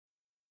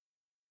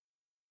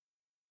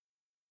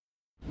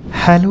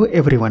Hello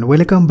everyone,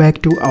 welcome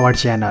back to our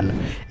channel.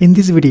 In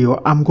this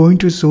video, I'm going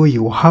to show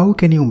you how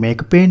can you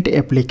make paint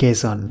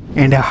application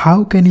and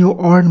how can you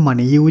earn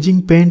money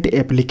using paint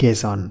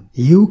application.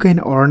 You can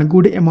earn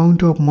good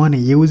amount of money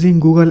using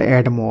Google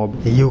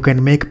AdMob. You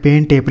can make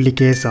paint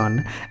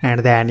application and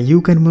then you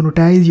can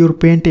monetize your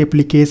paint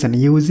application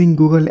using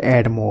Google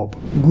AdMob.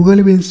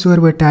 Google will show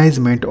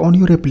advertisement on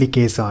your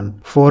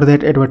application. For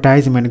that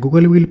advertisement,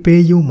 Google will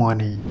pay you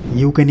money.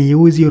 You can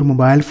use your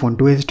mobile phone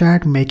to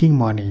start making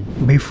money.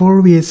 Before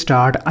we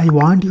start, I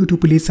want you to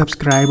please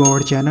subscribe our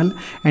channel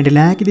and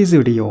like this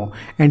video.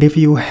 And if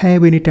you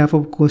have any type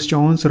of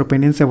questions or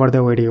opinions about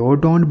the video,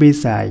 don't be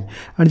shy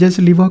and just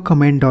leave a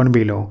comment down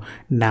below.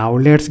 Now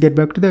let's get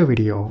back to the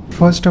video.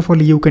 First of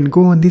all, you can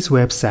go on this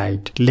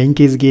website. Link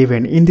is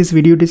given in this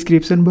video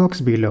description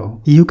box below.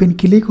 You can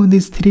click on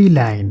this 3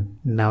 line.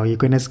 Now you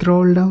can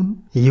scroll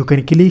down. You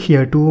can click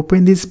here to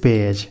open this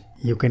page.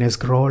 You can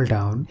scroll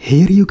down.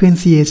 Here you can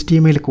see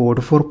HTML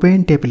code for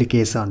paint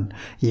application.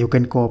 You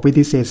can copy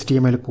this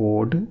HTML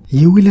code.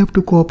 You will have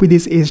to copy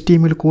this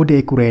HTML code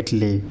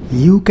accurately.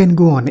 You can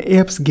go on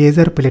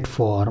𝒕𝒉𝒂𝒏𝒌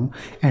platform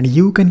and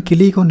you can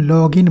click on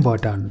login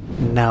button.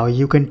 Now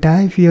you can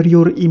type here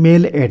your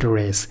email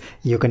address.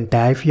 You can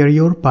type here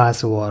your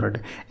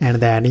password and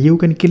then you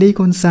can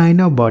click on sign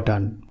up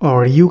button.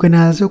 Or you can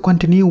also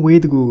continue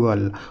with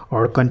Google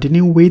or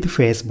continue with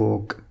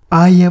Facebook.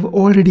 I have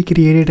already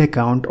created an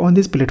account on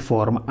this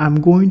platform.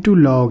 I'm going to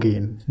log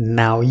in.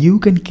 Now you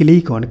can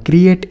click on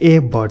create a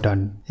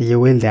button. You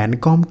will then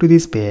come to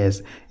this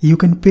page. You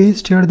can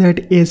paste here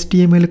that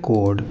HTML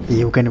code.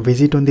 You can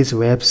visit on this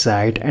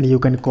website and you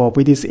can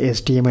copy this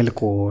HTML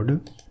code.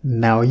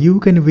 Now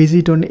you can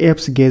visit on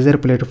𝒕𝒉𝒂𝒏𝒌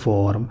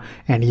platform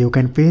and you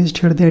can paste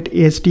here that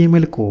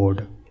HTML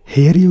code.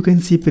 Here you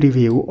can see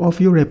preview of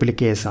your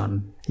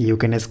application. You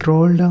can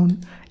scroll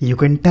down. You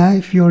can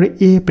type your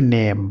app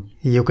name.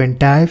 You can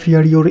type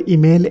here your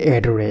email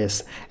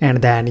address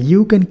and then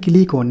you can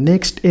click on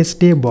next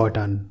step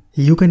button.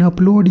 You can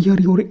upload here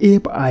your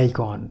app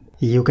icon.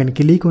 You can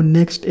click on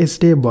next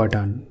step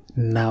button.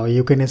 Now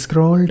you can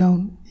scroll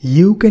down.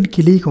 You can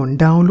click on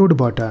download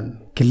button.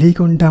 Click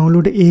on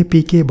download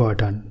APK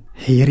button.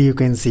 Here you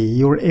can see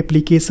your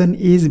application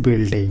is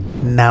building.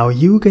 Now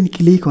you can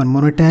click on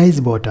monetize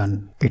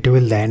button. It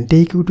will then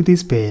take you to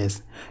this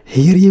page.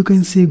 Here you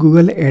can see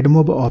Google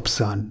AdMob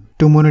option.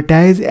 To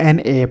monetize an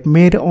app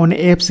made on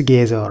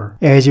𝒕𝒉𝒂𝒏𝒌.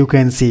 As you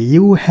can see,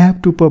 you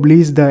have to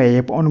publish the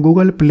app on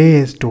Google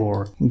Play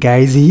Store.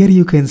 Guys, here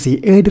you can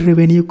see ad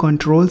revenue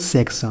control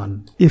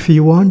section. If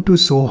you want to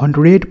show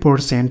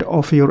 100%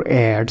 of your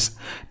ads,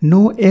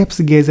 no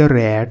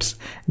𝒕𝒉𝒂𝒏𝒌 ads,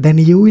 then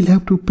you will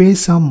have to pay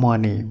some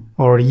money.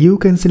 Or you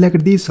can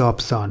select this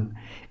option.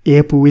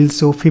 App will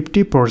show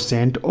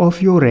 50%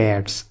 of your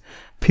ads.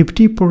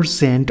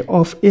 50%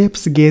 of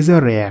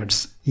𝒕𝒉𝒂𝒏𝒌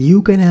ads.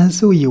 You can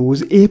also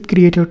use App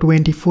Creator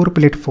 24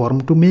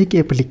 platform to make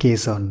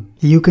application.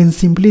 You can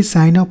simply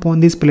sign up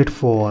on this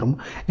platform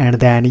and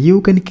then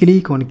you can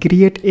click on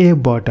create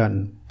app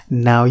button.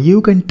 Now you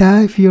can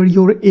type here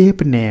your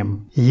app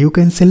name. You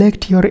can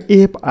select your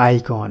app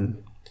icon.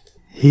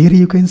 Here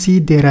you can see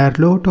there are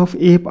lot of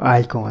app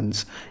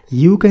icons.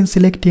 You can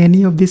select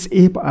any of this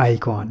app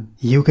icon.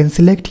 You can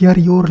select here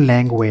your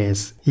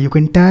language. You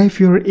can type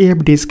your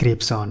app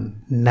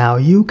description. Now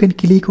you can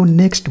click on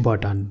next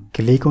button.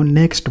 Click on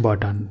next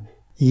button.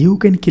 You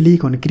can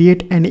click on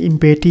create an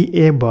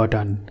empty app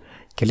button.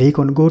 Click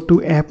on go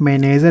to app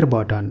manager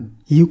button.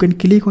 You can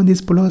click on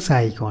this plus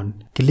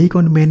icon. Click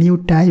on menu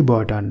type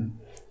button.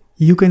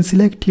 You can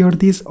select here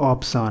this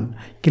option.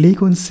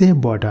 Click on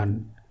save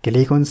button.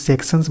 Click on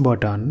sections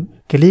button.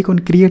 Click on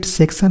create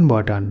section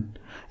button.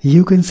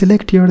 You can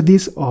select here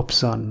this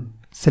option.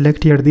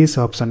 Select here this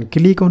option.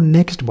 Click on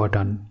next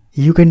button.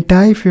 You can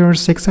type your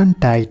section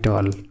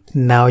title.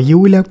 Now you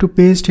will have to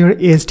paste your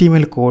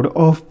HTML code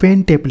of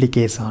paint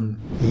application.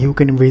 You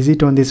can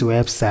visit on this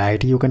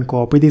website. You can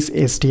copy this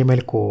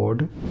HTML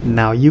code.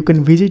 Now you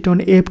can visit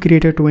on App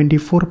Creator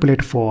 24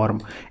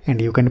 platform and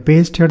you can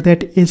paste here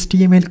that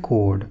HTML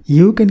code.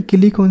 You can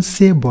click on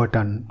save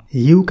button.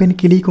 You can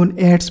click on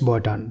ads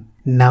button.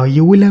 Now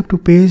you will have to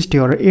paste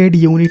your ad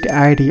unit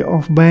ID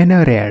of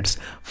banner ads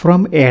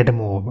from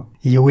AdMob.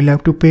 You will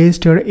have to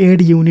paste your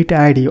ad unit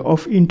ID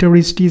of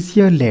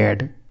interstitial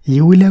ad.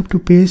 You will have to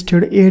paste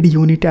your ad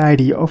unit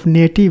ID of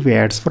native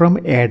ads from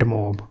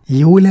AdMob.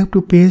 You will have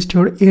to paste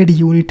your ad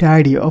unit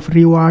ID of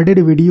rewarded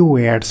video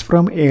ads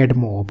from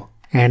AdMob.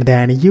 And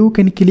then you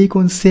can click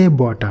on save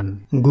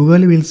button.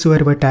 Google will show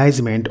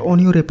advertisement on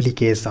your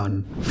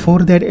application. For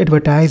that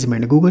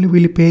advertisement, Google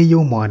will pay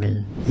you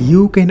money.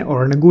 You can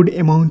earn a good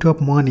amount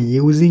of money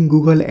using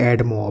Google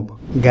AdMob.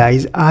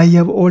 Guys, I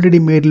have already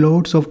made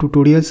lots of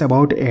tutorials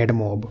about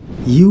AdMob.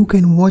 You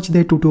can watch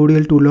the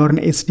tutorial to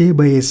learn step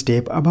by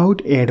step about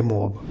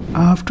AdMob.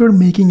 After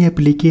making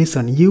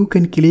application, you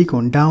can click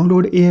on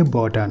download app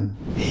button.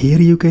 Here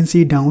you can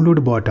see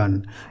download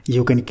button.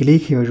 You can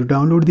click here to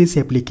download this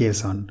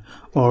application.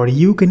 Or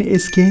you can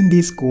scan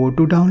this code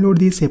to download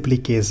this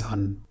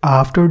application.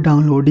 After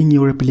downloading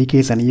your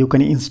application, you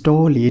can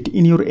install it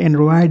in your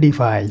Android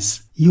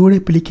device. Your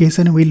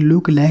application will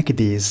look like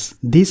this.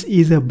 This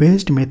is the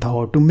best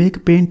method to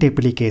make paint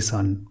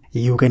application.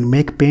 You can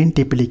make paint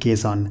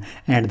application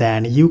and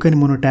then you can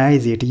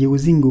monetize it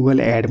using Google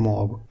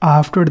AdMob.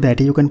 After that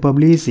you can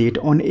publish it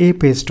on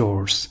app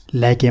stores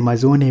like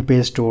Amazon App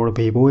Store,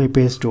 Vivo App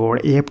Store,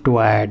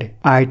 App2Ad,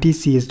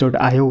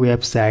 itcs.io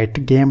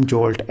website,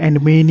 GameJolt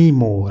and many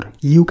more.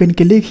 You can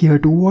click here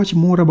to watch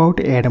more about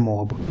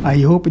AdMob. I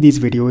hope this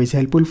video is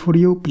helpful for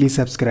you. Please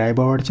subscribe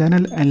our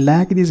channel and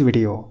like this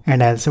video.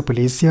 And also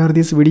please share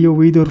this video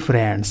with your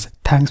friends.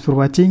 Thanks for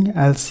watching.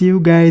 I'll see you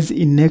guys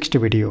in next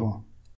video.